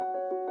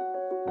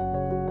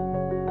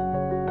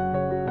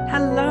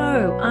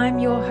Hello, I'm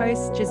your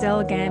host,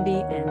 Giselle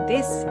Gamby, and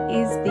this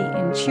is the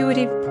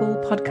Intuitive Pull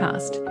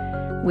Podcast,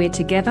 where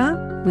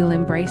together we'll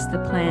embrace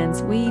the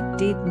plans we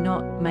did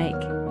not make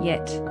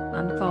yet,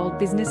 unfold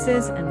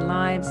businesses and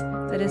lives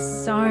that are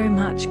so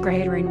much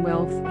greater in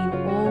wealth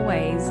in all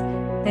ways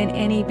than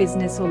any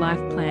business or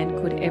life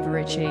plan could ever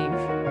achieve.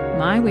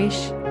 My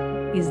wish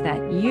is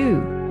that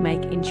you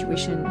make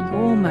intuition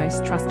your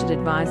most trusted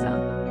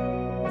advisor.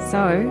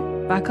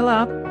 So, buckle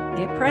up,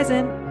 get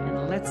present,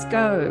 and let's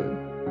go.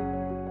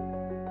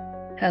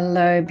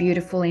 Hello,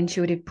 beautiful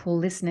Intuitive Pull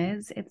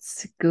listeners.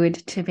 It's good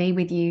to be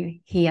with you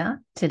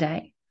here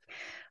today.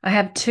 I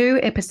have 2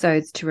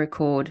 episodes to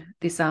record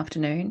this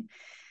afternoon.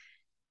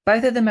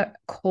 Both of them are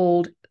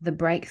called The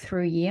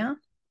Breakthrough Year,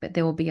 but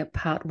there will be a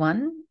part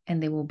 1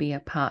 and there will be a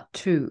part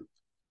 2.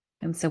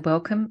 And so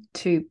welcome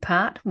to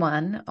part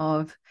 1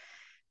 of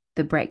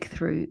The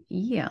Breakthrough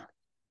Year.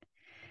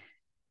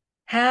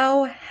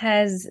 How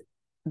has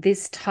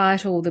this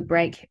title, The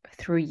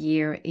Breakthrough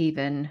Year,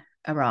 even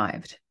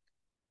arrived?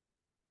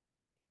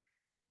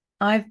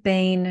 I've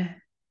been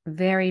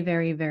very,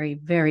 very, very,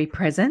 very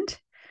present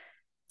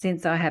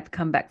since I have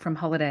come back from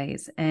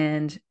holidays.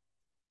 And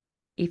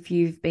if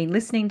you've been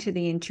listening to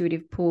the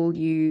Intuitive Pull,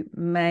 you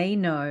may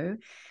know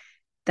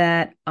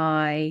that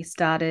I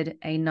started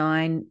a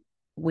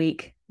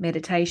 9-week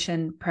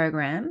meditation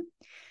program.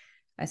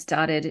 I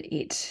started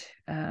it,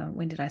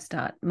 when did I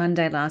start?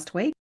 Monday last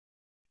week.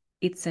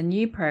 It's a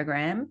new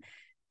program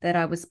that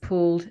I was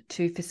pulled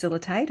to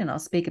facilitate, and I'll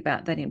speak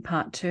about that in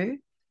part 2.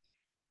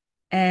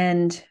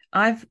 And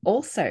I've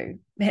also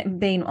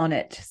been on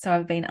it. So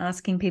I've been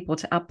asking people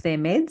to up their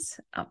meds,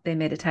 up their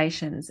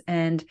meditations.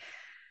 And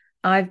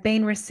I've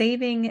been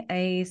receiving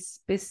a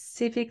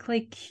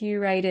specifically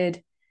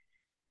curated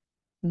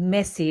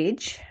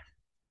message,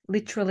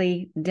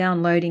 literally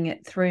downloading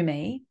it through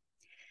me,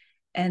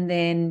 and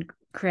then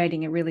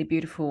creating a really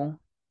beautiful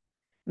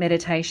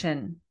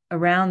meditation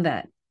around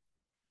that.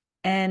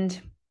 And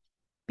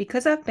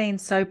because I've been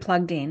so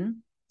plugged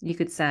in, you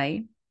could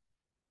say,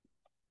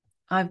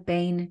 I've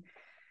been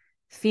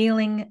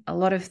feeling a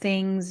lot of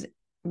things,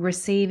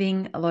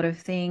 receiving a lot of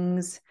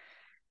things,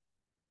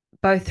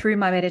 both through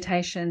my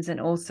meditations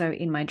and also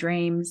in my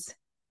dreams.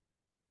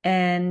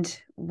 And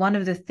one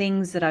of the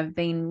things that I've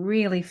been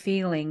really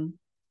feeling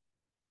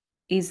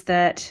is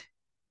that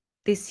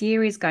this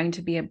year is going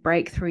to be a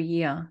breakthrough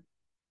year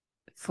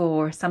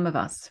for some of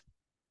us.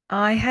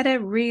 I had a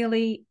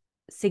really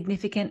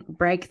significant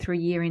breakthrough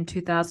year in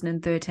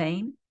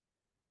 2013.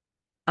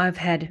 I've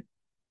had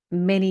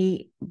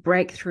many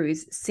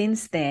breakthroughs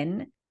since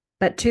then,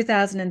 but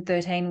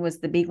 2013 was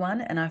the big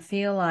one. And I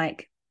feel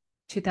like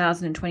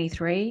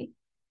 2023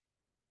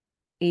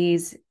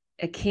 is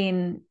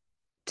akin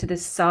to the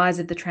size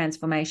of the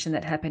transformation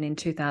that happened in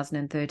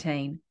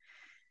 2013.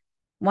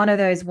 One of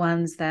those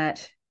ones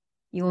that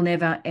you'll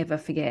never, ever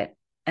forget.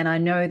 And I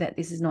know that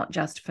this is not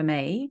just for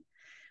me.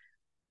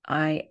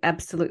 I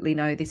absolutely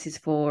know this is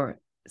for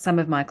some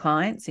of my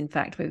clients. In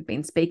fact, we've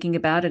been speaking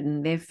about it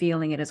and they're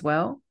feeling it as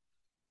well.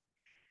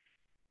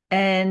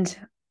 And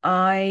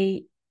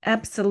I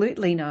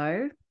absolutely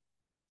know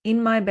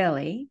in my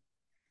belly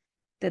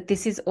that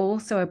this is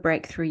also a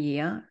breakthrough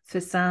year for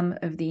some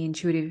of the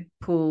Intuitive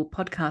Pull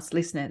podcast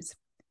listeners.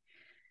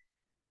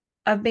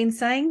 I've been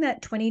saying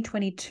that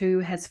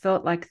 2022 has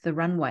felt like the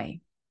runway.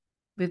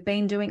 We've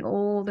been doing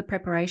all the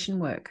preparation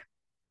work.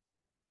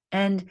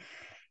 And,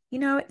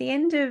 at the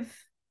end of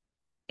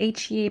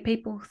each year,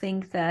 people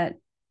think that,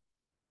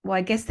 well,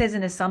 I guess there's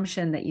an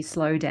assumption that you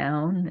slow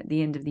down at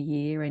the end of the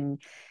year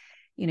and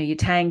your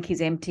tank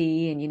is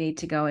empty and you need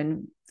to go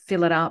and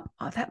fill it up.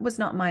 Oh, that was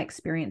not my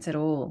experience at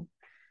all.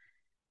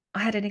 I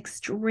had an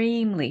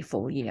extremely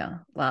full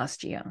year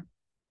last year.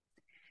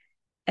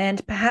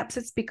 And perhaps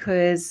it's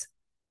because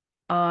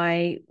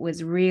I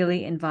was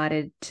really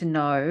invited to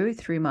know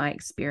through my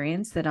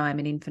experience that I'm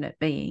an infinite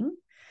being,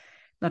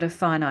 not a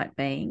finite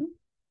being,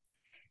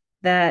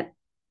 that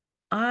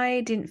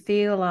I didn't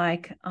feel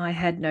like I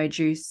had no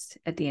juice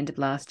at the end of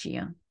last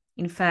year.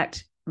 In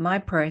fact, my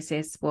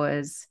process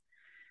was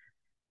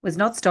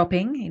not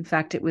stopping. In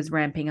fact, it was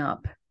ramping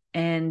up.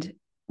 And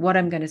what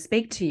I'm going to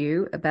speak to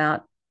you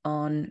about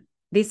on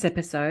this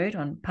episode,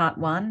 on part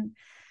 1,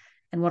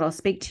 and what I'll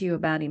speak to you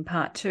about in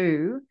part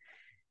 2,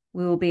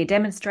 will be a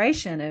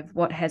demonstration of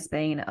what has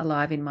been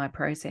alive in my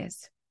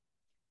process.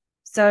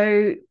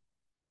 So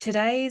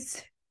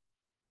today's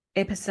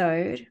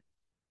episode,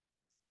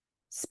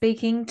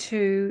 speaking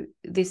to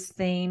this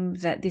theme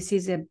that this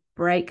is a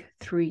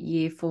breakthrough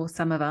year for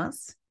some of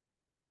us,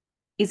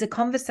 is a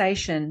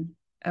conversation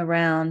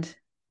around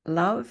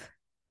love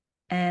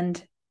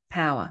and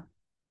power.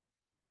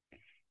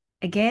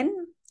 Again,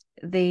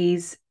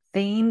 these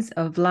themes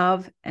of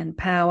love and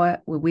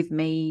power were with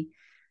me,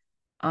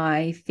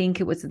 I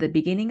think it was at the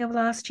beginning of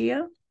last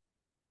year,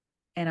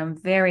 and I'm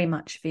very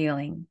much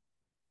feeling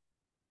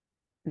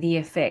the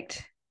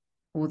effect,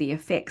 or the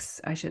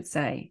effects, I should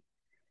say,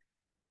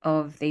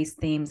 of these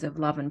themes of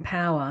love and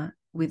power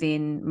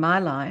within my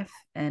life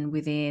and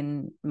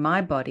within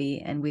my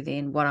body and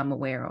within what I'm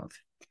aware of.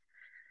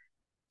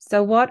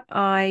 So what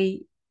I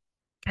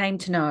came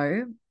to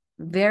know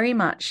very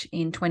much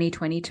in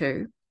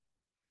 2022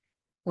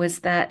 was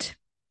that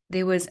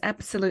there was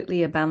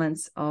absolutely a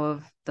balance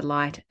of the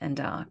light and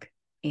dark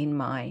in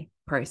my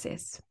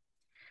process.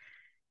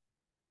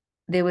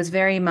 There was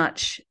very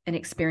much an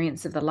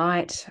experience of the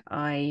light.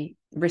 I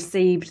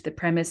received the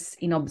premise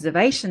in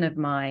observation of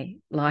my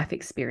life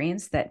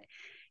experience that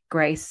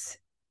grace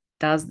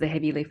does the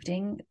heavy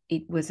lifting.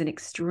 It was an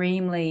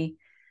extremely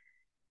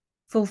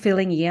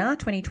fulfilling year.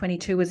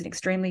 2022 was an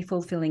extremely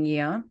fulfilling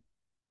year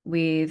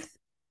with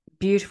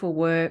beautiful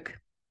work,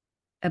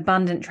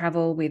 abundant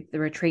travel with the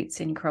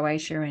retreats in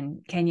Croatia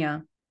and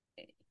Kenya,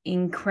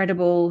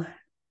 incredible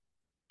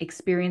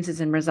experiences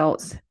and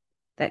results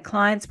that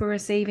clients were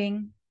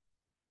receiving,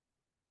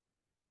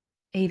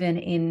 even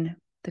in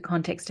the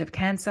context of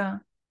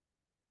cancer.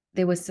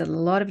 There was a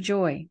lot of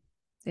joy.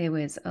 There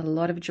was a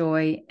lot of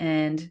joy,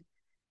 and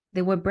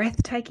there were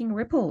breathtaking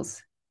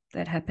ripples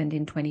that happened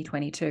in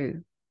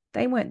 2022.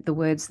 They weren't the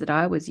words that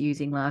I was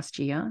using last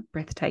year,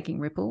 breathtaking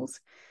ripples,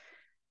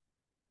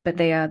 but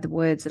they are the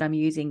words that I'm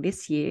using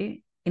this year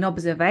in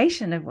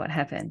observation of what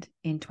happened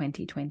in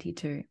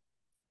 2022.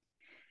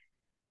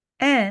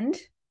 And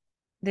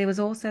there was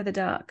also the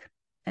dark,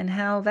 and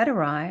how that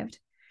arrived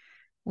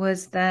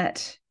was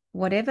that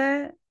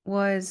whatever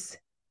was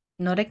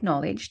not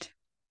acknowledged,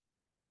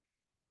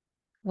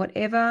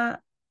 whatever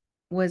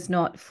was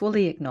not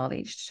fully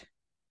acknowledged,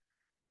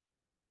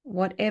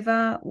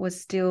 whatever was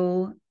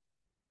still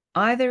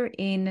either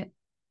in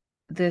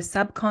the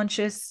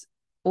subconscious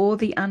or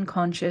the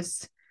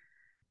unconscious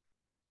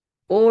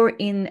or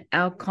in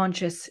our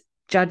conscious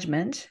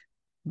judgment,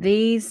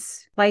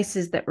 these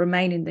places that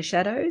remain in the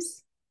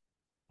shadows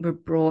were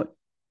brought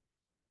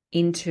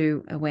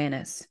into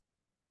awareness.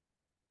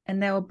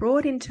 And they were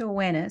brought into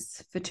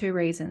awareness for two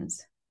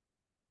reasons.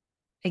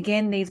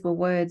 Again, these were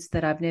words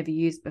that I've never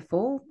used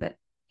before, but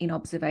in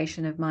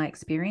observation of my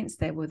experience,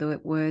 they were the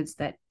words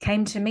that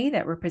came to me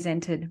that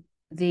represented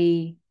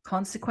the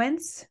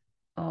consequence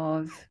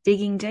of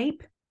digging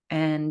deep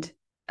and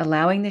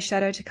allowing the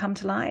shadow to come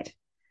to light.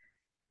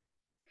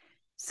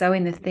 So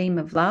in the theme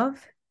of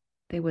love,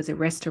 there was a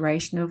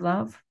restoration of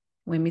love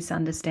where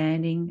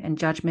misunderstanding and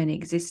judgment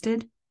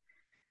existed.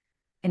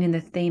 And in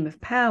the theme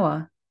of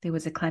power, there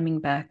was a claiming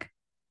back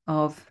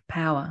of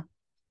power.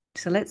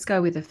 So let's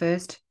go with the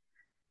first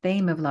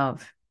theme of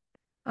love.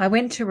 I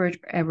went to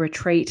a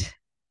retreat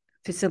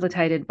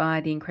facilitated by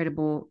the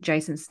incredible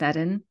Jason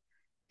Snadden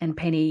and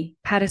Penny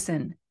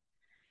Patterson.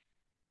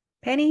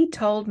 Penny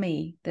told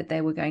me that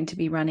they were going to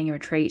be running a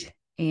retreat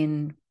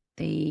in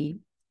the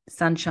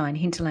Sunshine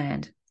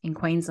Hinterland in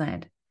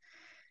Queensland.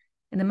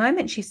 And the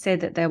moment she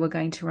said that they were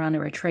going to run a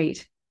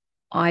retreat,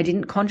 I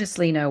didn't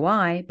consciously know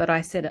why, but I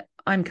said,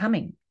 I'm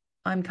coming.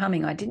 I'm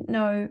coming. I didn't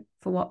know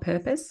for what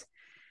purpose.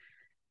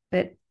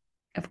 But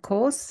of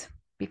course,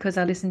 because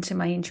I listened to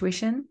my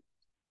intuition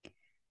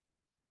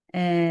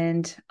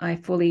and I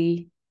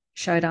fully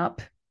showed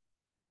up,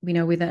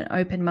 with an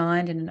open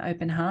mind and an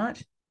open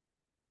heart,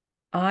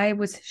 I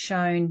was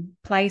shown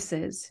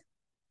places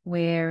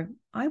where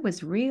I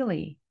was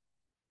really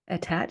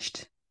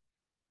attached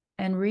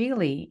and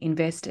really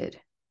invested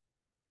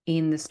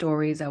in the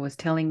stories I was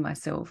telling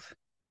myself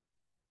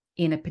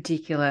in a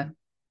particular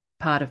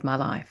part of my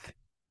life.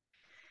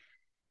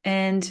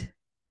 And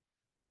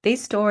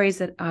these stories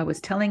that I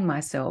was telling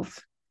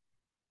myself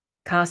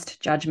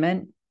cast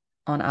judgment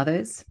on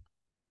others.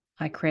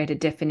 I created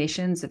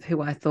definitions of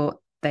who I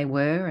thought they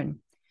were, and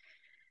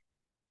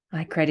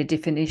I created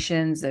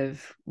definitions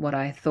of what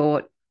I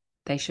thought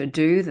they should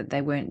do that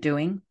they weren't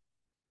doing.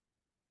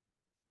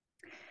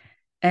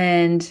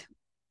 And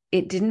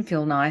it didn't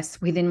feel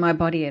nice within my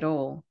body at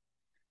all.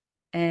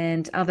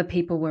 And other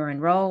people were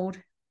enrolled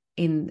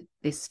in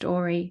this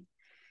story.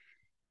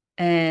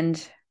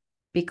 And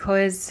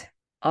because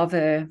of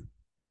a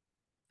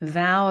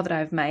vow that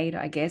I've made,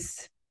 I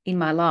guess, in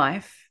my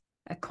life,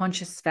 a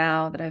conscious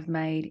vow that I've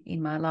made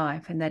in my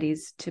life, and that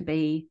is to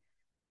be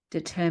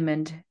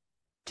determined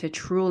to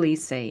truly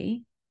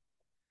see.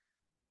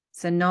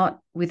 So not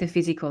with the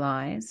physical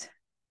eyes,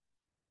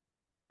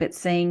 but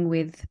seeing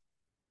with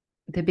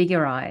the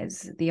bigger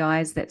eyes, the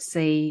eyes that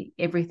see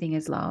everything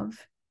as love.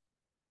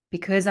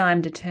 Because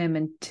I'm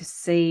determined to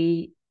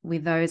see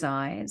with those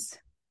eyes,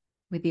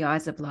 with the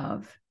eyes of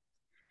love,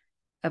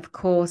 of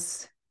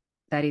course,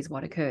 that is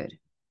what occurred.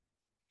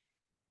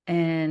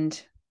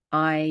 And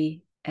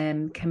I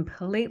am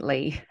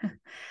completely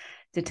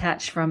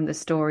detached from the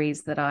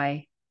stories that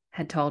I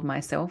had told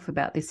myself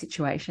about this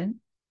situation.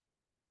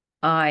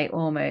 I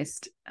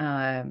almost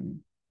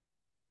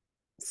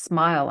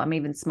smile. I'm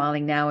even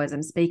smiling now as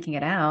I'm speaking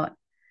it out,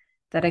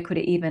 that I could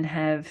even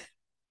have,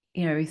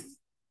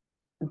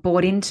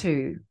 bought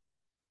into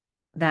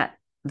that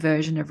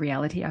version of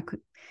reality.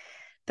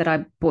 That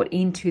I bought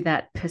into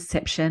that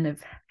perception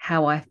of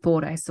how I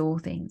thought I saw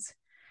things.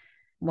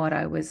 What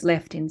I was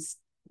left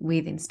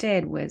with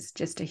instead was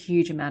just a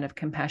huge amount of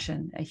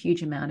compassion, a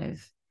huge amount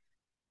of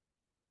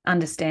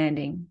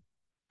understanding,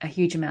 a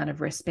huge amount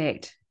of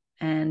respect.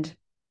 And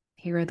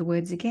here are the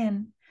words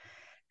again: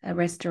 a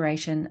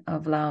restoration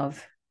of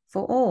love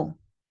for all.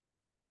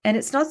 And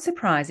it's not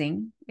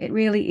surprising. It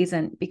really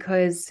isn't,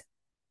 because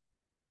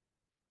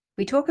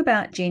we talk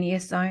about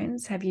genius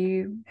zones. Have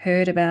you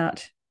heard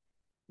about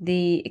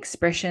the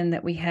expression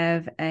that we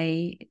have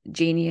a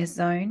genius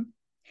zone?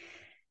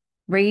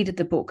 Read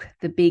the book,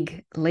 The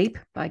Big Leap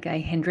by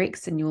Gay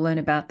Hendricks, and you'll learn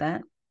about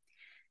that.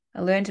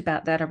 I learned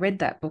about that. I read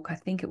that book, I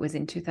think it was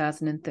in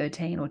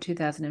 2013 or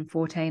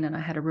 2014, and I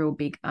had a real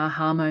big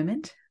aha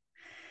moment.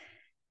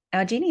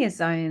 Our genius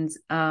zones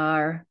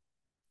are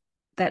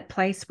that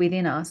place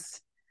within us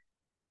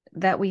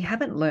that we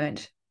haven't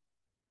learned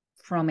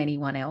from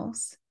anyone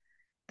else,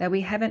 that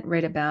we haven't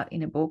read about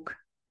in a book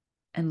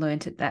and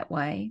learnt it that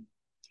way,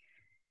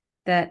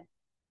 that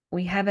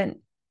we haven't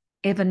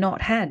ever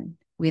not had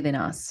within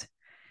us.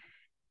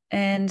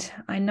 And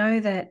I know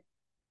that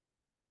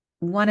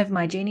one of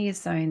my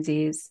genius zones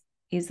is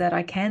that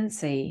I can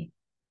see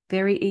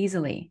very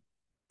easily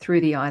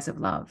through the eyes of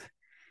love.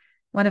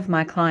 One of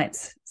my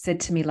clients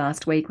said to me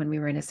last week when we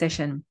were in a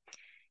session,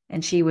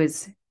 and she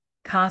was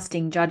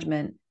casting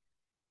judgment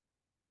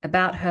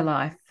about her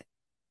life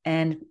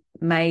and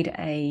made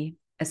a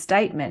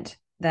statement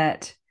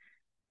that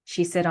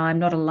she said, "I'm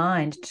not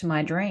aligned to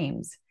my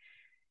dreams."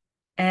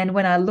 And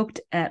when I looked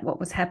at what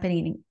was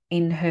happening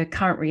in her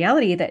current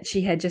reality that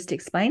she had just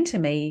explained to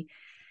me,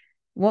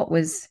 what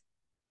was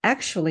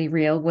actually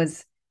real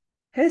was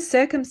her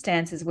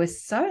circumstances were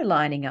so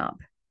lining up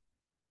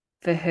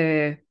for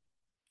her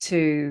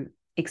to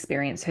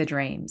experience her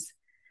dreams.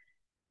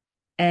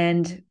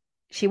 And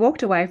she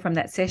walked away from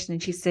that session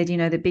and she said,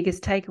 the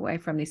biggest takeaway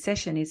from this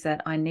session is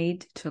that I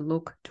need to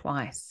look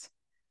twice.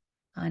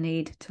 I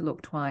need to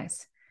look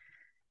twice.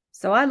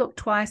 So I looked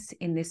twice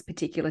in this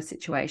particular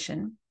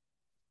situation,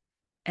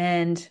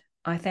 and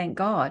I thank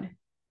God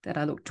that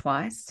I looked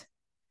twice,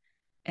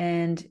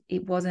 and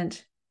it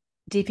wasn't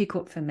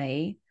difficult for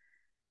me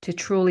to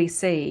truly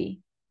see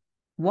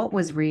what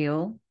was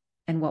real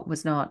and what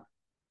was not.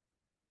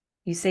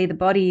 You see, the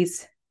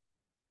body's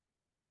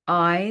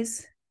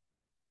eyes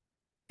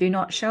do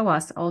not show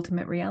us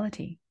ultimate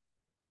reality.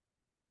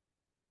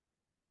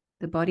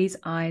 The body's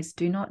eyes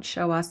do not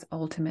show us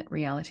ultimate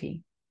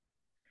reality.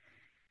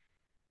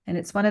 And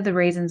it's one of the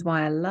reasons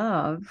why I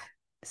love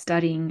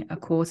studying A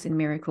Course in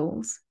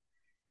Miracles,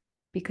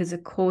 because A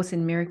Course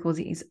in Miracles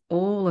is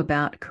all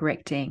about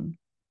correcting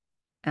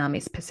our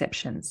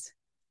misperceptions,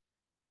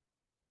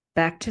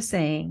 back to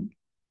seeing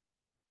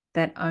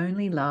that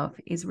only love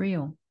is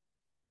real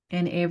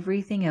and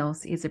everything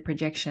else is a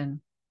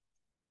projection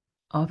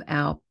of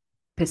our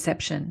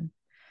perception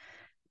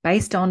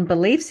based on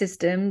belief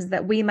systems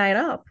that we made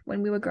up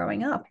when we were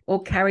growing up,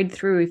 or carried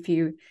through, if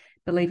you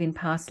believe in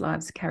past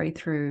lives, carried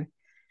through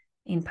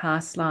in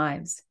past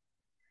lives.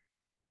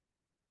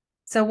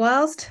 So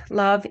whilst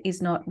love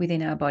is not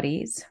within our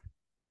bodies,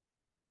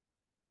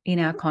 in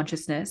our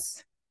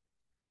consciousness,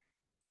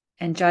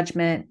 and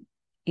judgment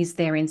is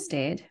there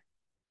instead,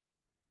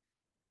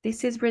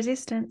 this is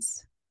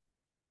resistance.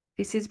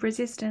 This is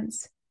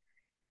resistance.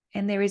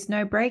 And there is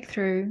no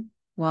breakthrough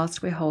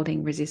whilst we're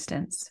holding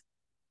resistance.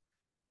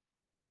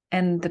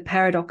 And the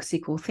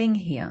paradoxical thing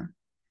here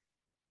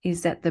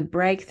is that the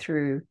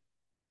breakthrough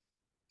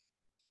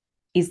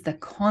is the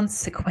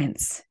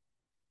consequence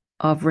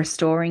of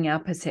restoring our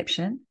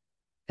perception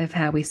of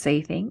how we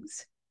see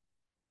things,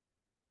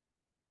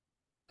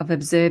 of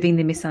observing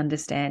the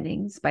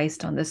misunderstandings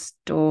based on the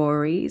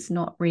stories,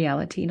 not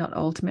reality, not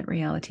ultimate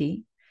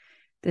reality,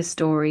 the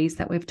stories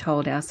that we've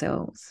told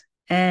ourselves,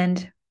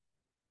 and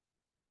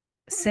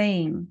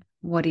seeing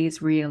what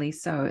is really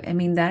so. I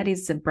mean, that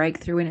is a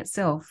breakthrough in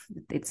itself.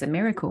 It's a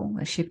miracle,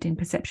 a shift in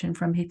perception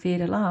from fear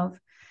to love,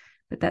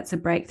 but that's a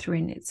breakthrough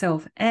in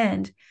itself.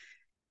 And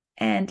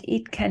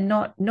it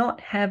cannot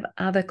not have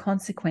other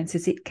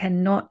consequences. It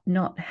cannot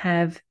not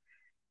have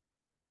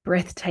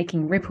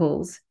breathtaking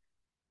ripples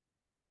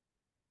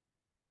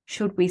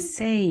should we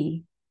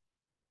see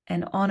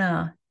and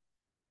honor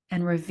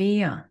and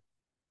revere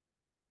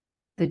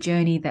the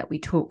journey that we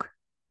took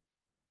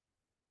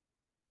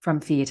from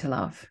fear to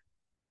love.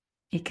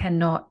 It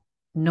cannot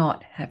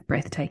not have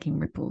breathtaking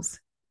ripples.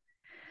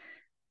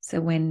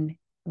 So when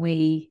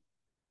we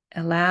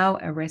allow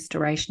a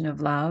restoration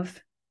of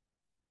love,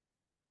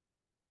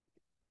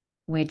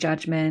 where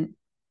judgment,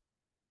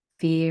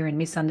 fear, and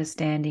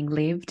misunderstanding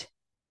lived,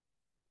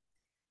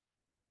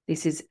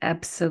 this is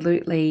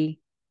absolutely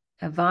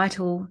a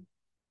vital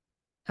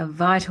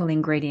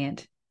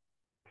ingredient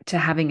to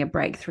having a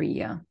breakthrough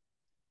year,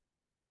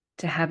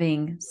 to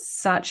having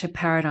such a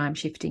paradigm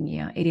shifting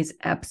year. It is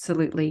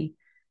absolutely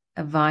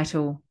a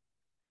vital,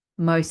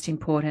 the most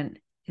important,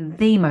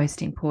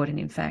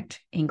 in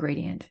fact,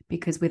 ingredient,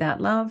 because without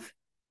love,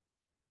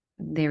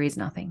 there is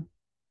nothing.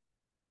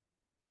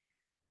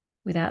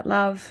 Without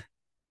love,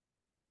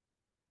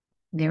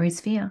 there is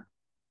fear.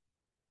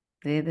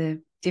 They're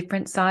the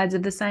different sides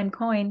of the same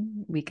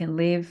coin. We can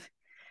live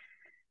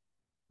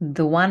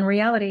the one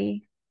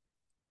reality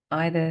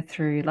either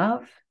through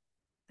love,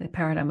 the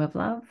paradigm of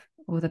love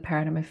or the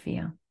paradigm of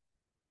fear.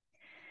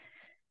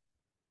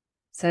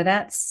 So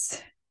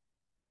that's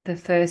the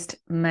first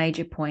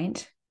major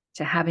point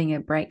to having a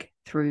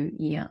breakthrough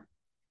year.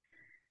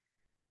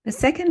 The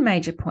second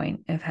major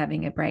point of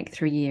having a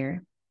breakthrough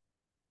year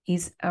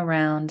is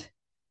around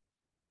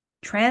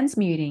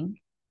transmuting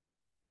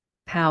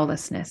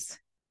powerlessness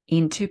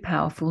into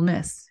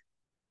powerfulness.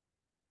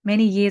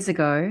 Many years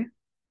ago,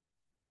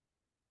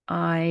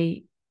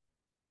 I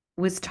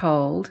was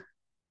told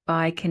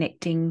by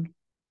connecting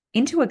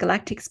into a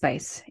galactic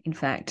space, in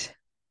fact,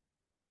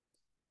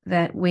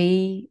 that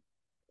we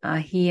are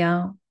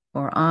here,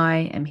 or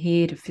I am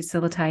here to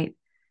facilitate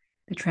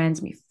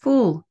the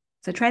full.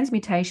 So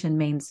transmutation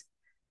means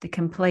the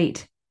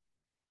complete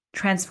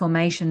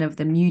transformation of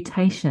the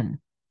mutation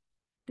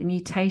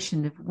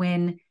of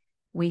when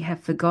we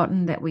have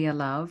forgotten that we are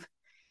love,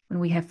 when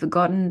we have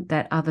forgotten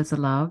that others are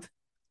love,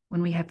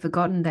 when we have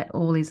forgotten that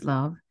all is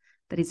love,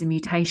 that is a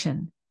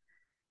mutation.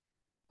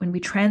 When we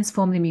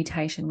transform the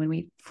mutation, when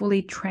we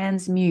fully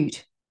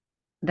transmute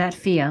that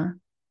fear,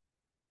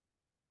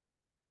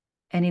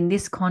 and in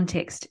this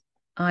context,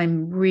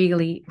 I'm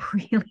really,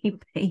 really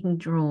being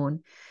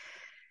drawn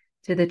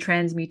to the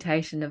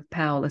transmutation of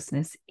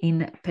powerlessness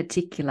in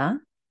particular,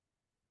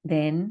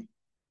 then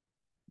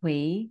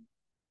we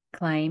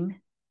claim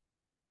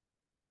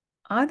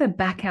either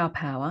back our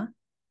power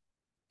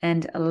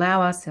and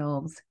allow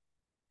ourselves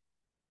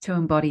to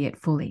embody it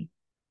fully.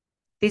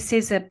 This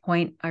is a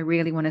point I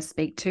really want to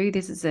speak to.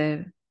 This is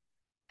a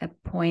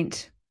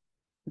point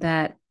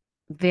that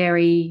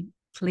very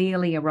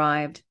clearly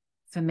arrived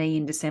for me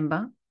in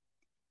December.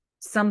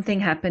 Something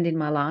happened in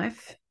my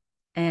life,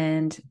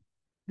 and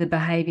the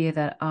behavior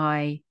that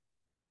I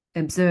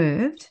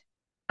observed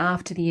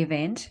after the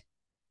event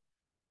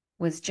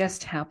was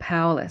just how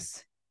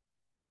powerless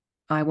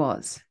I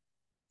was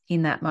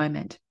in that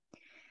moment.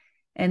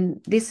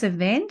 And this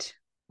event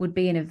would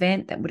be an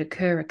event that would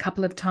occur a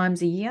couple of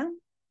times a year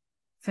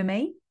for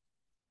me,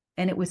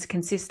 and it was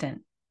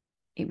consistent.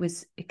 It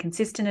was a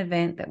consistent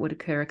event that would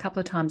occur a couple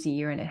of times a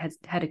year, and it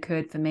had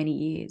occurred for many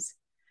years.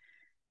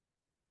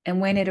 And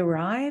when it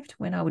arrived,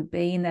 when I would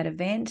be in that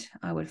event,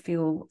 I would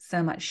feel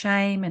so much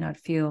shame and I'd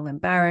feel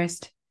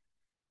embarrassed.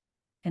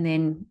 And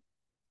then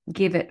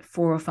give it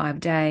 4 or 5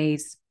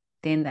 days,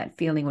 then that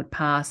feeling would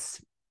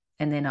pass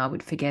and then I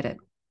would forget it.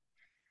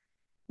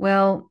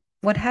 Well,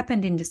 what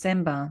happened in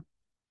December,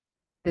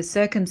 the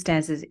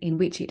circumstances in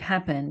which it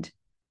happened,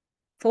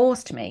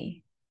 forced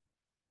me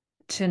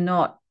to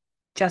not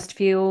just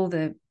feel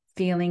the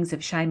feelings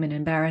of shame and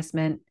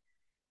embarrassment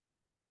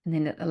and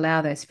then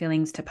allow those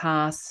feelings to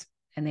pass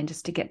and then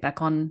just to get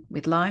back on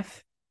with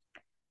life.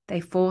 They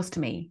forced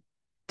me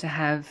to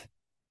have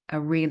a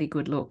really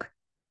good look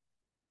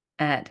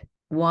at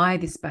why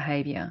this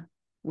behavior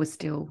was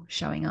still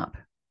showing up.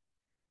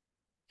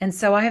 And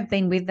so I have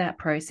been with that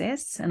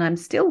process, and I'm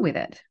still with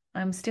it.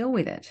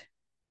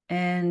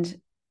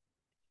 And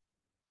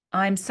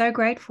I'm so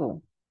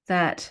grateful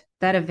that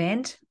that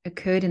event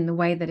occurred in the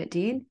way that it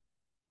did,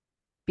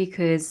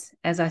 because,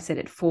 as I said,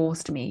 it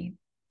forced me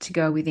to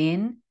go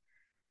within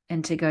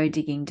and to go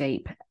digging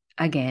deep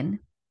again.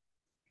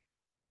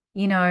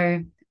 You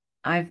know,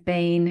 I've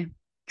been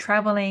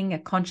traveling a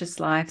conscious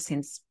life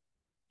since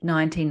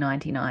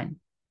 1999,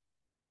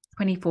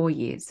 24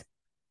 years.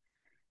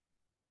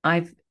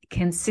 I've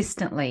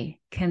consistently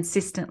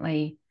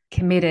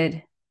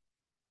committed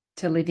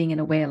to living an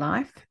aware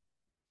life.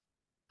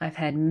 I've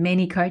had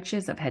many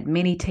coaches, I've had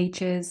many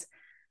teachers,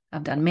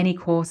 I've done many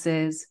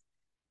courses.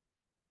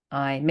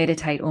 I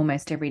meditate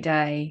almost every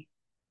day.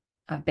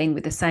 I've been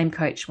with the same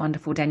coach,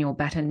 wonderful Daniel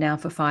Batten, now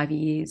for 5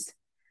 years.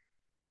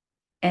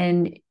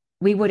 And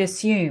we would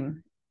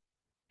assume,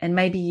 and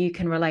maybe you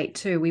can relate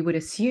too, we would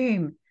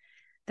assume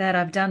that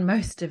I've done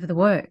most of the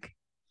work.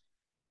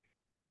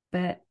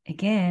 But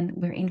again,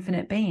 we're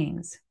infinite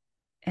beings,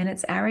 and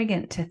it's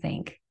arrogant to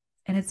think,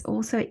 and it's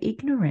also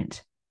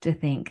ignorant to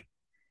think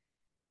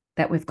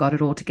that we've got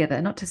it all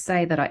together. Not to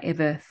say that I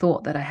ever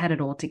thought that I had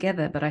it all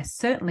together, but I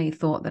certainly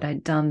thought that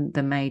I'd done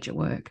the major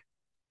work.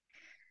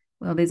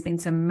 Well, there's been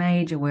some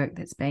major work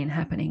that's been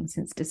happening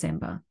since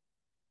December.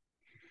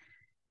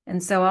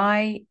 And so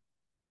I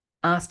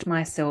asked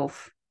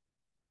myself,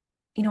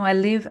 you know, I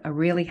live a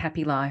really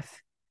happy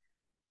life.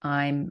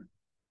 I'm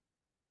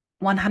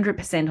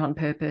 100% on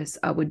purpose.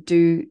 I would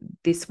do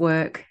this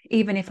work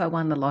even if I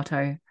won the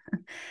lotto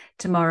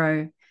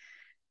tomorrow.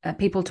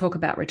 People talk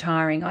about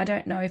retiring. I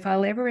don't know if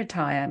I'll ever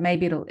retire.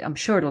 Maybe I'm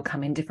sure it'll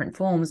come in different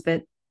forms,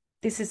 but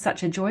this is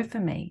such a joy for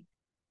me.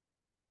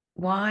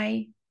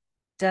 Why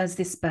does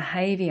this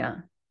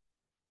behavior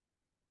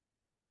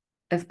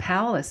of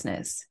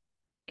powerlessness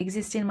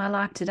exist in my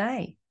life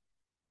today?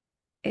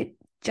 It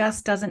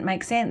just doesn't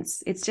make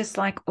sense. It's just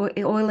like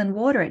oil and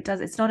water.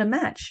 It's not a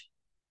match.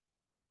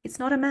 It's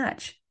not a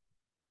match.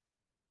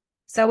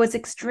 So I was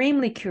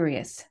extremely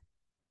curious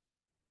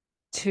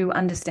to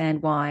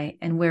understand why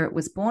and where it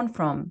was born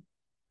from,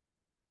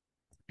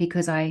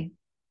 because I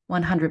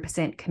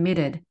 100%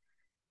 committed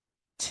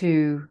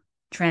to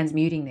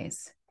transmuting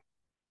this.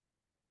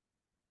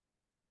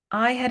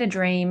 I had a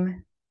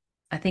dream,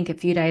 I think a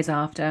few days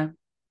after,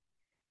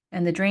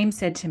 and the dream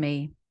said to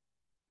me,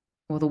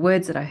 or the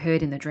words that I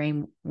heard in the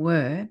dream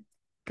were,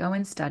 go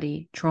and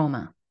study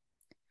trauma.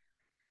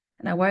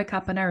 And I woke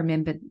up and I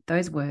remembered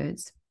those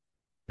words.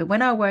 But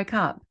when I woke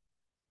up,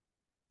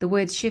 the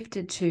words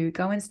shifted to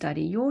go and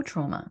study your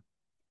trauma.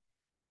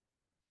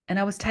 And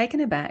I was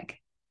taken aback.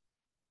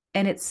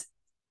 And it's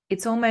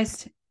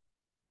almost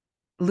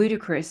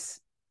ludicrous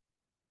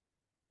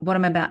what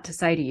I'm about to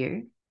say to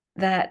you,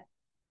 that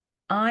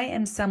I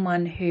am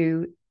someone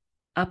who,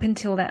 up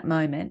until that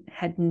moment,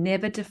 had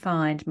never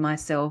defined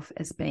myself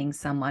as being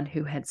someone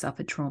who had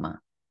suffered trauma.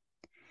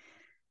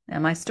 Now,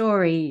 my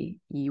story,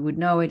 you would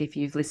know it if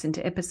you've listened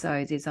to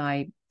episodes, is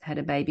I had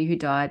a baby who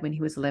died when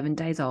he was 11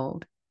 days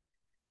old.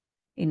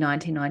 In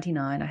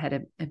 1999, I had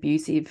an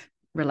abusive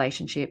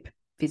relationship,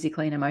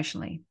 physically and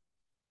emotionally.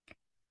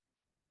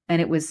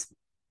 And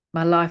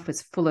my life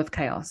was full of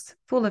chaos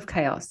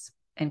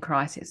and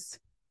crisis.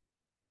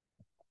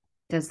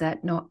 Does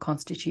that not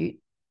constitute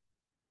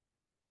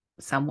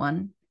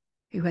someone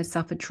who has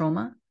suffered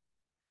trauma?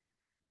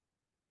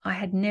 I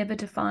had never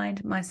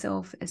defined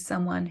myself as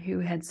someone who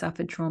had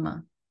suffered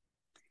trauma.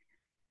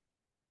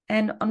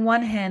 And on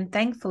one hand,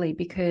 thankfully,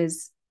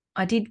 because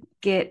I did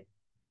get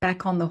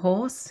back on the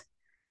horse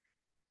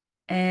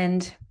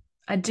and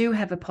I do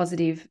have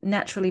a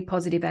naturally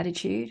positive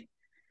attitude.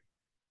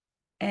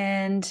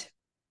 And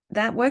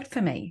that worked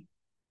for me.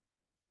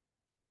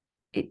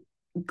 It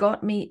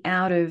got me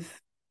out of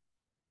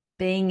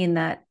being in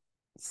that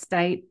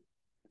state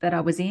that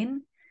I was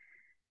in.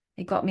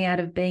 It got me out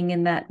of being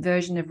in that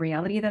version of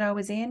reality that I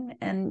was in.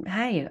 And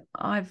hey,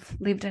 I've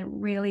lived a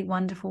really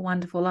wonderful,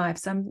 wonderful life.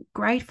 So I'm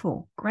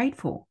grateful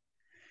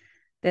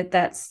that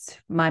that's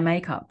my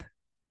makeup,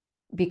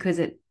 because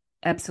it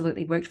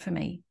absolutely worked for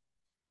me.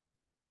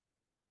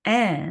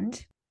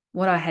 And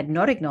what I had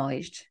not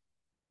acknowledged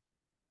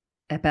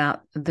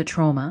about the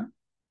trauma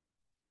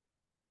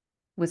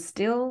was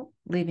still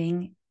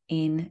living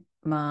in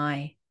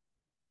my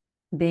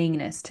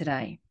beingness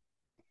today,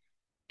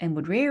 and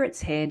would rear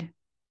its head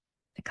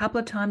a couple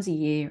of times a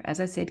year, as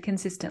I said,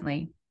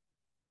 consistently.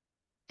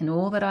 And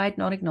all that I had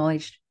not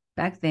acknowledged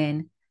back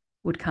then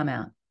would come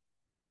out.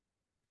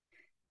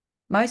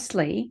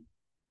 Mostly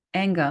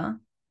anger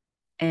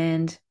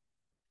and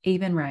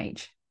even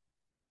rage.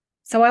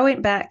 So I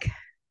went back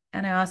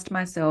and I asked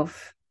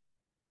myself,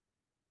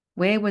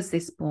 where was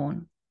this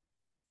born?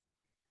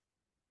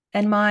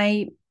 And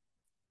my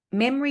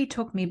memory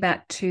took me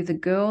back to the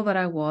girl that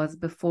I was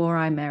before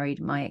I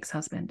married my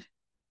ex-husband.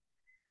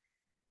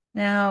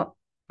 Now,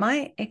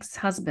 my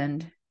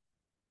ex-husband,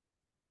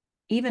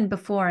 even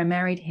before I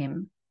married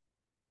him,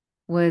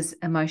 was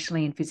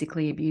emotionally and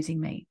physically abusing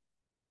me.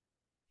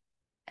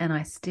 And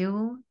I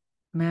still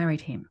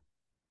married him.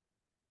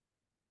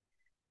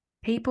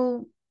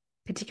 People,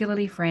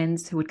 particularly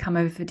friends who would come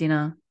over for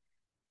dinner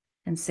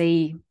and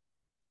see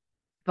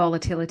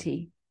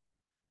volatility,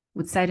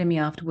 would say to me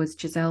afterwards,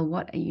 Giselle,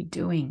 what are you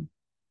doing?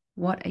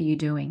 What are you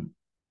doing?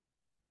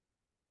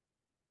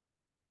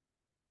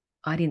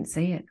 I didn't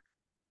see it,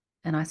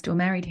 and I still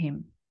married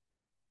him.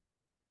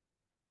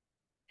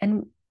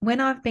 And when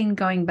I've been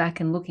going back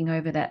and looking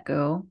over that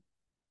girl,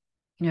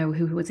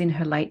 who was in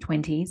her late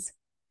 20s,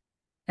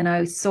 and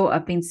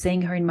I've been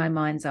seeing her in my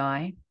mind's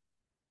eye,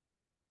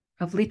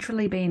 I've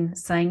literally been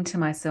saying to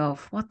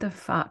myself, what the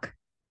fuck?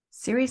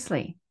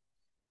 Seriously?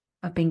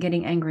 I've been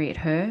getting angry at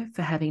her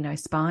for having no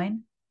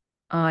spine.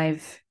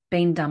 I've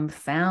been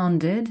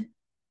dumbfounded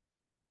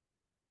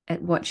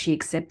at what she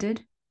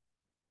accepted.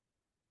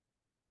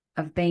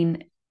 I've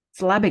been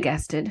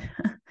flabbergasted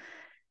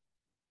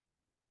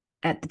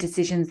at the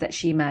decisions that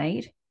she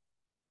made.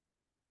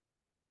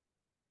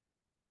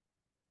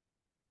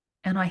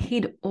 And I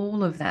hid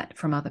all of that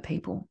from other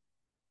people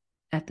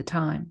at the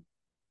time.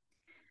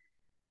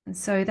 And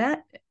so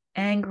that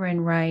anger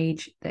and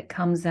rage that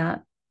comes out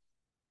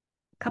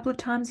a couple of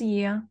times a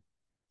year,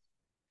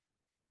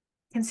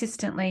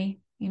 consistently,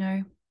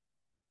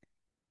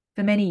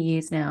 for many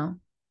years now,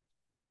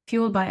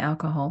 fueled by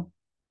alcohol,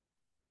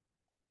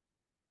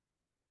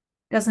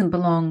 doesn't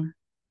belong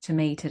to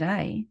me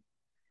today.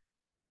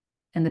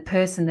 And the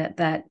person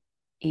that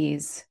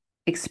is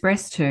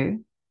expressed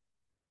to,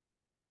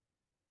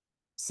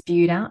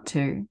 spewed out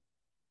to,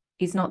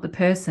 is not the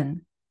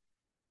person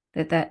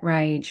that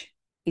rage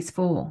is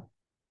for.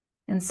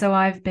 And so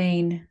I've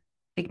been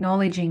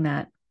acknowledging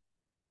that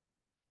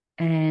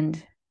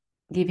and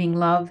giving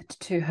love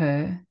to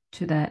her,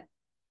 to that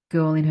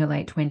girl in her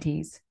late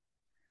 20s,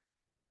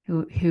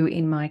 who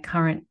in my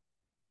current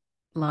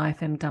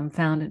life am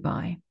dumbfounded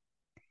by.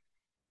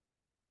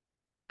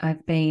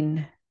 I've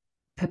been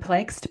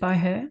perplexed by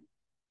her,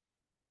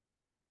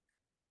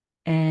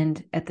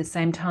 and at the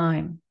same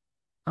time,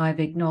 I've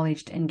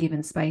acknowledged and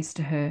given space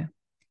to her.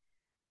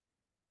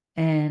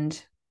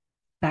 And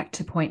back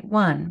to point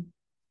one,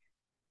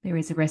 there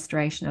is a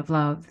restoration of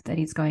love that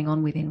is going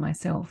on within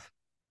myself.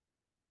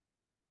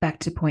 Back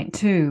to point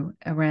two,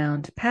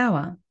 around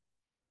power,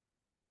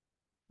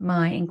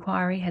 my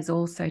inquiry has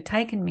also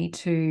taken me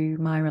to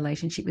my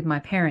relationship with my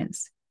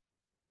parents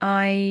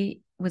I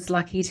was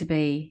lucky to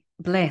be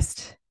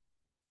blessed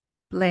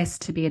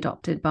to be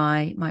adopted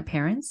by my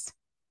parents,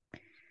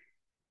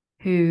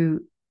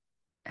 who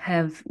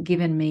have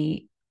given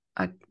me,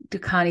 I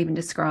can't even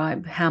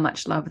describe how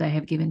much love they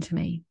have given to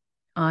me.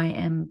 I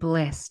am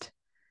blessed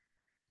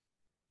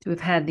to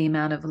have had the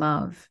amount of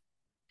love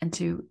and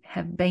to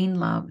have been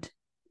loved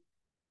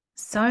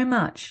so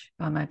much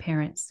by my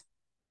parents.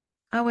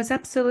 I was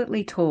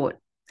absolutely taught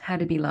how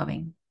to be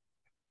loving.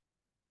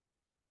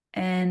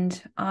 And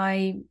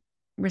I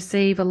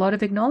receive a lot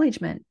of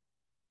acknowledgement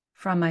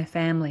from my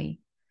family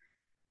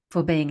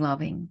for being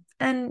loving.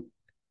 And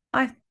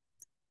I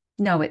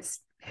know it's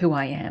who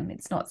I am.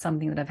 It's not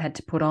something that I've had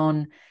to put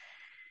on.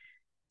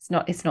 It's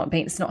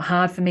not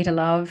hard for me to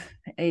love.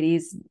 It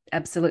is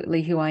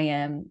absolutely who I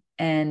am.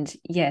 And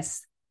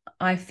yes,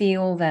 I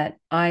feel that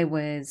I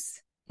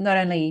was not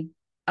only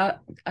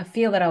I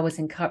feel that I was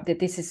encouraged, that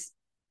this is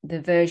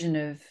the version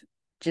of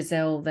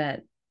Giselle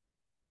that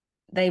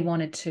they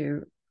wanted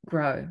to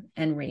grow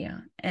and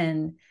rear.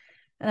 And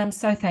I'm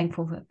so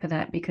thankful for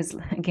that, because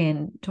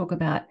again, talk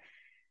about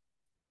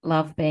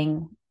love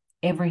being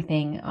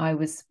everything. I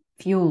was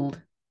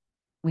fueled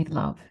with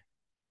love.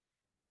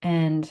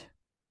 And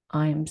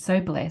I'm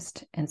so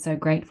blessed and so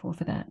grateful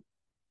for that.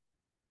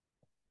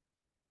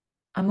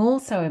 I'm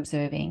also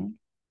observing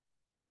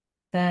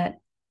that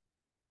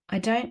I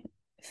don't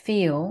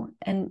feel,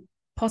 and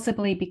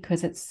possibly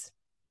because it's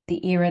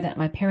the era that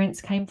my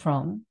parents came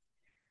from,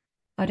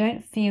 I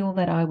don't feel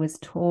that I was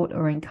taught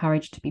or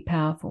encouraged to be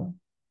powerful.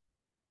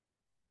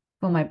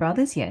 For my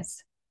brothers,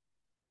 yes,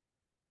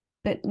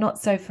 but not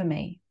so for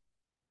me.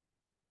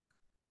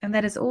 And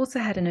that has also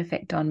had an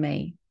effect on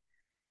me,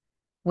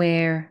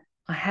 where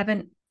I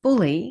haven't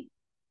fully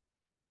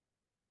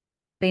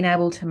been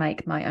able to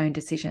make my own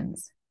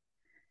decisions.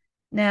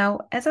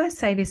 Now, as I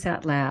say this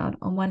out loud,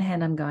 on one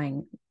hand, I'm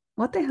going,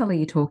 what the hell are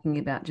you talking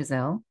about,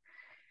 Giselle?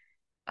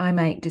 I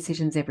make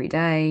decisions every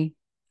day.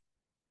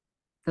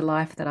 The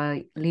life that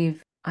I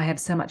live, I have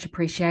so much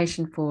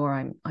appreciation for.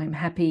 I'm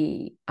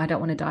happy. I don't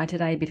want to die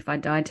today, but if I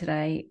died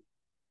today,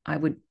 I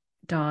would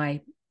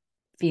die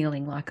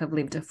feeling like I've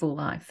lived a full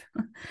life.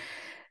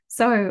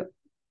 So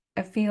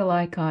I feel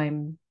like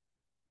I'm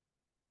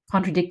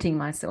contradicting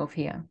myself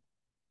here.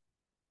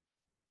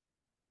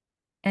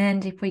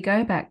 And if we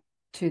go back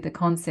to the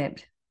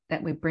concept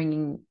that we're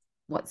bringing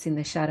what's in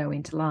the shadow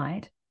into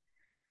light,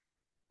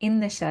 in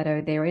the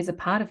shadow, there is a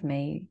part of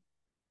me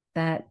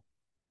that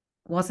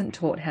wasn't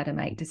taught how to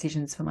make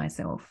decisions for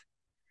myself.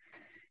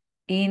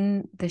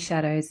 In the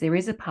shadows, there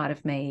is a part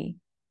of me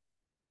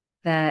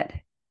that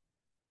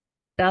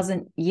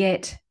doesn't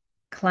yet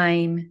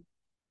claim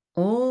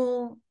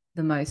all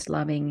the most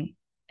loving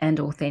and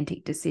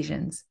authentic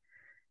decisions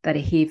that are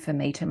here for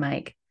me to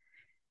make.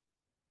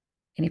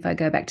 And if I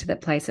go back to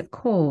that place of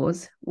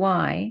cause,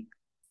 why?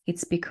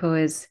 It's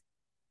because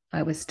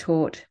I was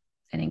taught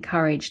and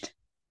encouraged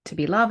to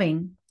be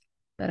loving,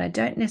 but I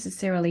don't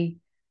necessarily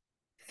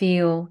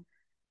feel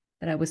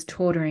that I was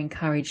taught or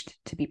encouraged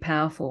to be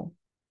powerful.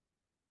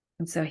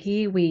 And so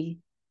here we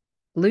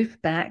loop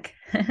back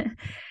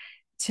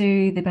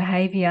to the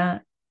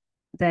behavior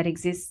that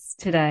exists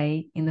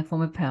today in the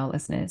form of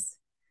powerlessness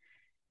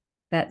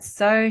that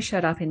so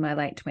showed up in my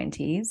late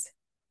 20s.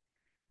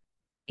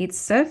 It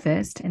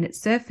surfaced, and it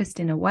surfaced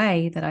in a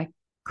way that I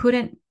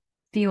couldn't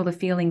feel the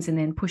feelings and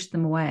then push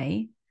them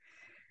away.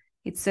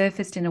 It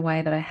surfaced in a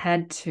way that I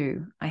had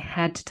to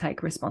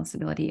take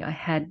responsibility. I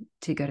had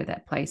to go to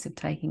that place of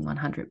taking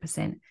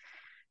 100%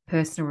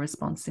 personal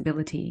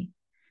responsibility,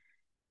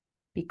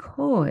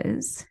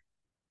 because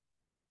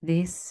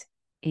this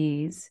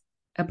is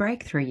a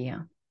breakthrough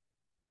year.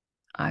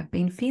 I've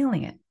been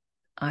feeling it.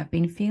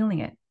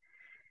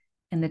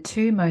 And the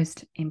two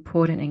most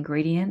important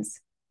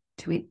ingredients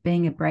to it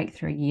being a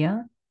breakthrough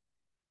year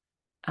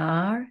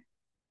are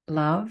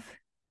love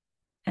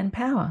and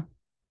power.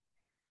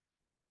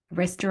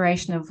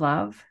 Restoration of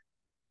love,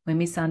 where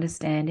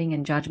misunderstanding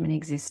and judgment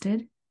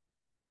existed,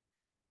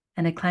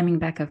 and a claiming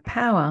back of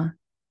power,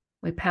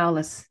 where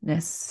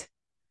powerlessness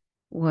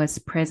was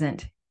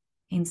present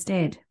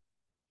instead.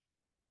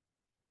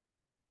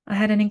 I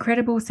had an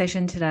incredible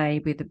session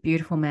today with a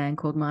beautiful man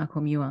called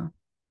Michael Muir.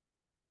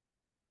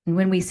 And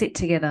when we sit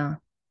together,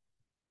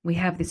 we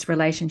have this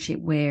relationship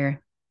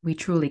where we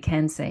truly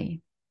can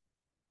see.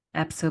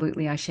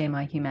 Absolutely, I share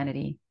my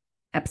humanity.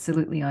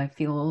 Absolutely, I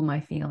feel all my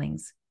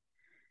feelings.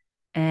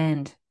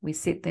 And we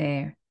sit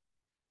there,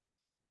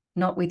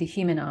 not with the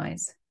human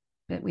eyes,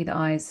 but with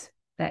eyes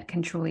that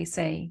can truly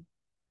see.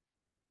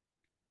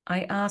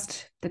 I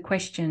asked the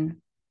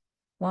question,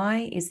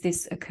 why is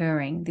this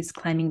occurring, this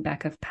claiming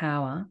back of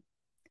power,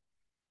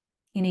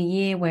 in a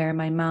year where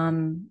my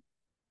mum,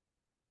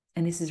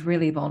 and this is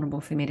really vulnerable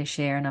for me to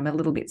share, and I'm a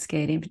little bit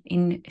scared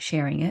in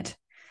sharing it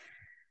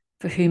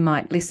for who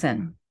might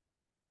listen,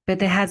 but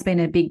there has been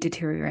a big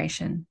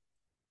deterioration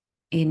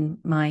in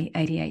my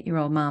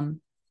 88-year-old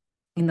mum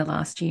in the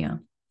last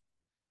year.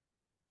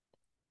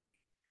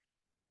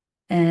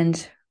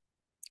 And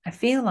I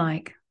feel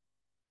like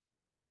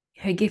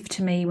her gift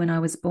to me when I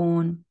was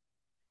born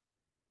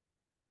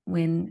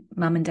when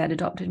mum and dad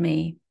adopted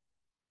me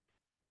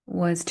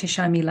was to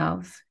show me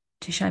love,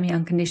 to show me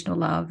unconditional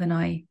love. And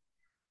I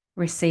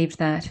received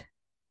that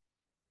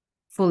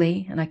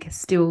fully, and I can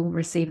still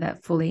receive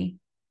that fully.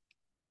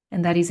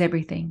 And that is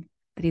everything.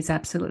 That is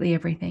absolutely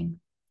everything.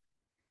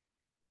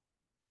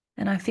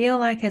 And I feel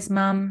like as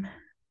mum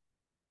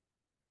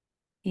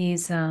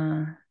is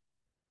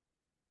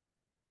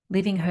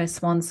living her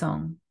swan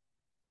song,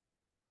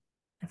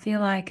 I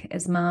feel like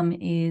as mum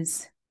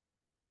is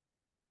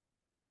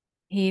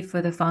here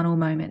for the final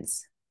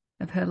moments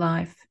of her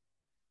life,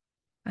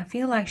 I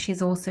feel like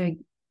she's also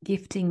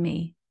gifting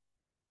me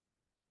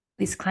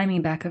this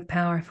claiming back of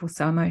power. I feel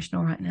so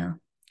emotional right now.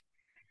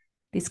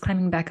 This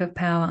claiming back of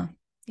power.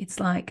 It's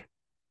like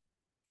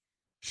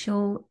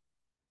she'll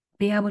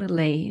be able to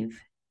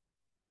leave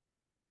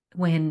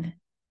when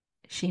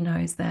she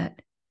knows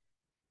that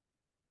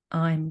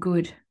I'm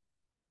good.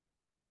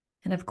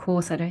 And of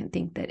course, I don't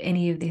think that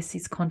any of this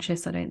is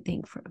conscious. I don't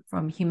think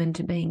from human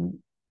to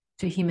being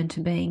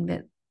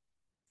that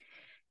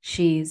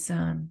she's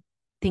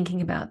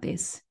thinking about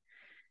this.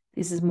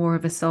 This is more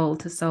of a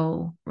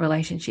soul-to-soul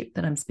relationship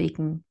that I'm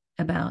speaking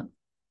about.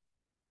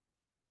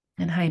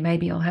 And hey,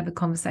 maybe I'll have a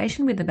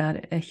conversation with about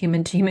it, a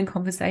human-to-human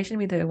conversation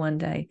with her one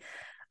day.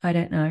 I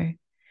don't know.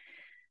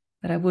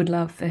 But I would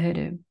love for her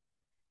to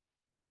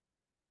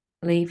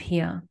leave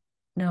here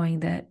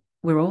knowing that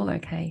we're all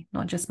okay,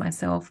 not just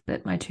myself,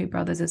 but my two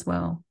brothers as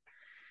well.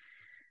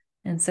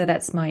 And so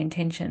that's my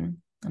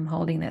intention. I'm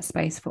holding that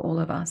space for all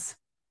of us.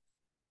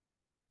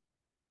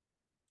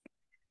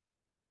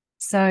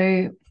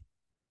 So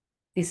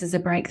this is a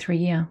breakthrough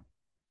year.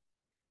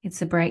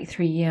 It's a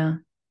breakthrough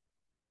year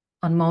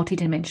on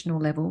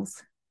multidimensional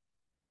levels.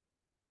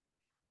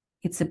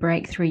 It's a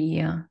breakthrough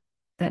year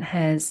that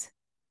has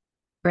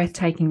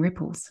breathtaking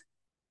ripples.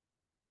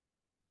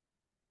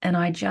 And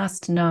I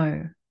just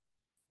know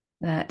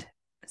that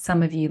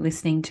some of you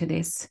listening to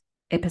this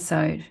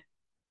episode,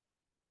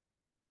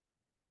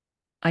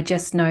 I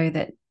just know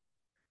that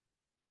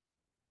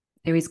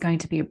there is going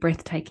to be a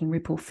breathtaking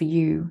ripple for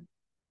you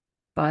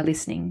by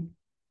listening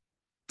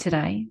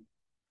today.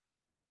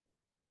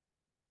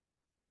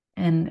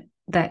 And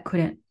that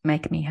couldn't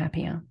make me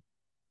happier.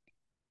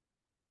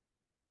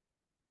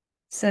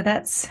 So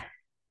that's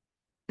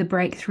the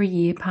breakthrough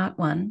year, part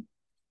 1.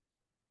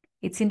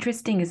 It's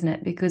interesting, isn't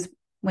it? Because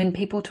when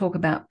people talk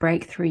about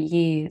breakthrough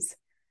years,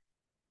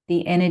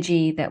 the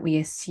energy that we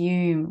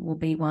assume will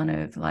be one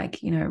of like,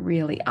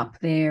 really up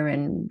there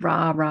and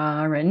rah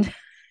and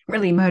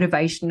really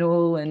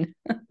motivational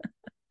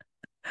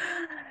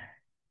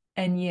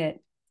and yet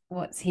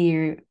what's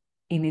here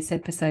in this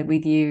episode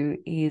with you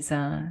is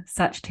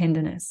such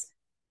tenderness.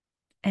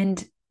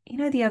 And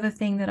the other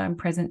thing that I'm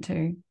present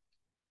to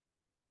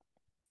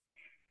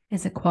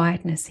is a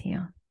quietness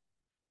here.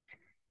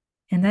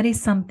 And that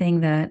is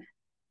something that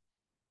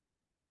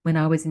when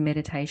I was in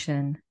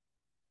meditation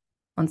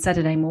on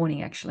Saturday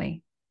morning,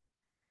 actually,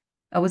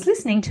 I was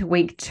listening to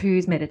week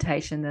 2's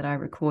meditation that I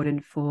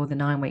recorded for the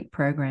 9-week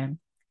program,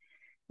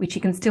 which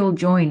you can still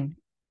join.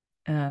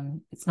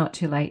 It's not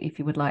too late if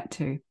you would like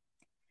to.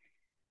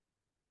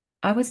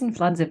 I was in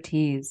floods of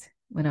tears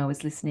when I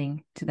was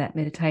listening to that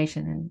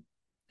meditation. And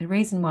the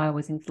reason why I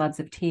was in floods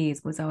of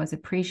tears was I was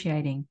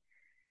appreciating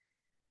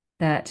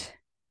that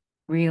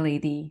really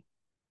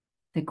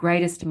the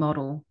greatest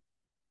model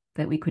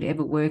that we could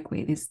ever work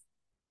with is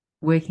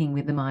working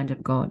with the mind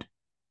of God.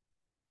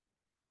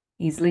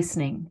 Is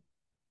listening,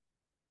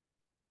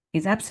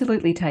 is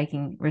absolutely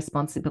taking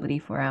responsibility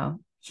for our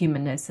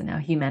humanness and our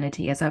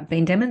humanity, as I've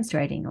been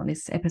demonstrating on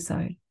this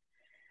episode,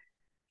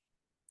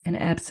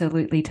 and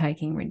absolutely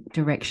taking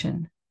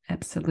direction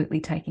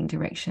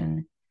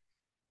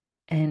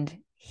and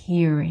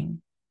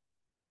hearing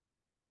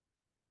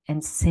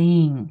and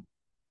seeing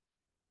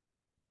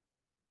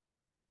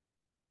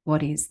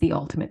what is the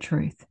ultimate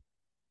truth.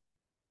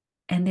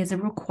 And there's a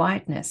real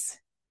quietness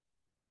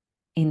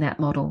in that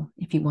model,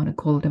 if you want to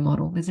call it a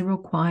model. There's a real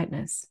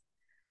quietness.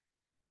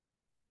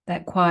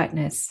 That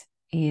quietness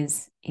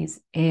is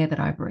air that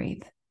I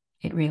breathe.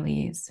 It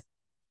really is.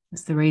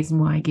 It's the reason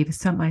why I give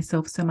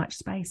myself so much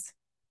space.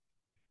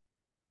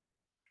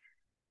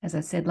 As I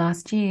said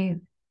last year,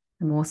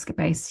 the more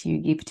space you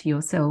give to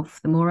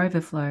yourself, the more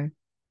overflow.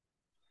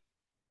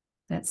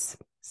 That's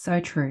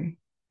so true.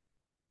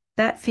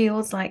 That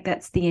feels like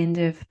that's the end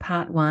of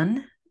part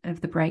 1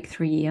 of the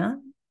breakthrough year.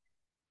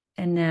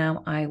 And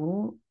now I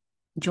will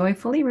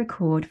joyfully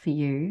record for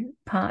you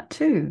part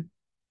 2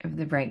 of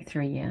the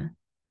breakthrough year.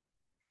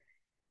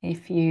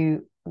 If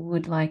you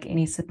would like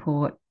any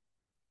support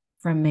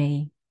from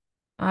me,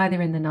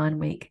 either in the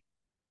 9-week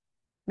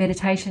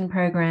meditation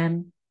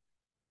program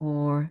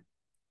or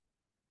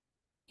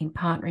in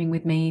partnering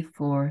with me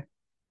for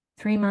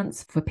 3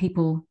 months for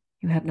people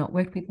who have not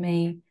worked with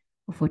me,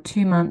 or for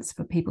 2 months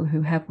for people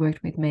who have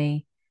worked with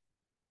me,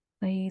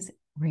 please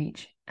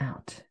reach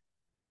out.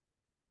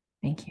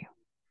 Thank you.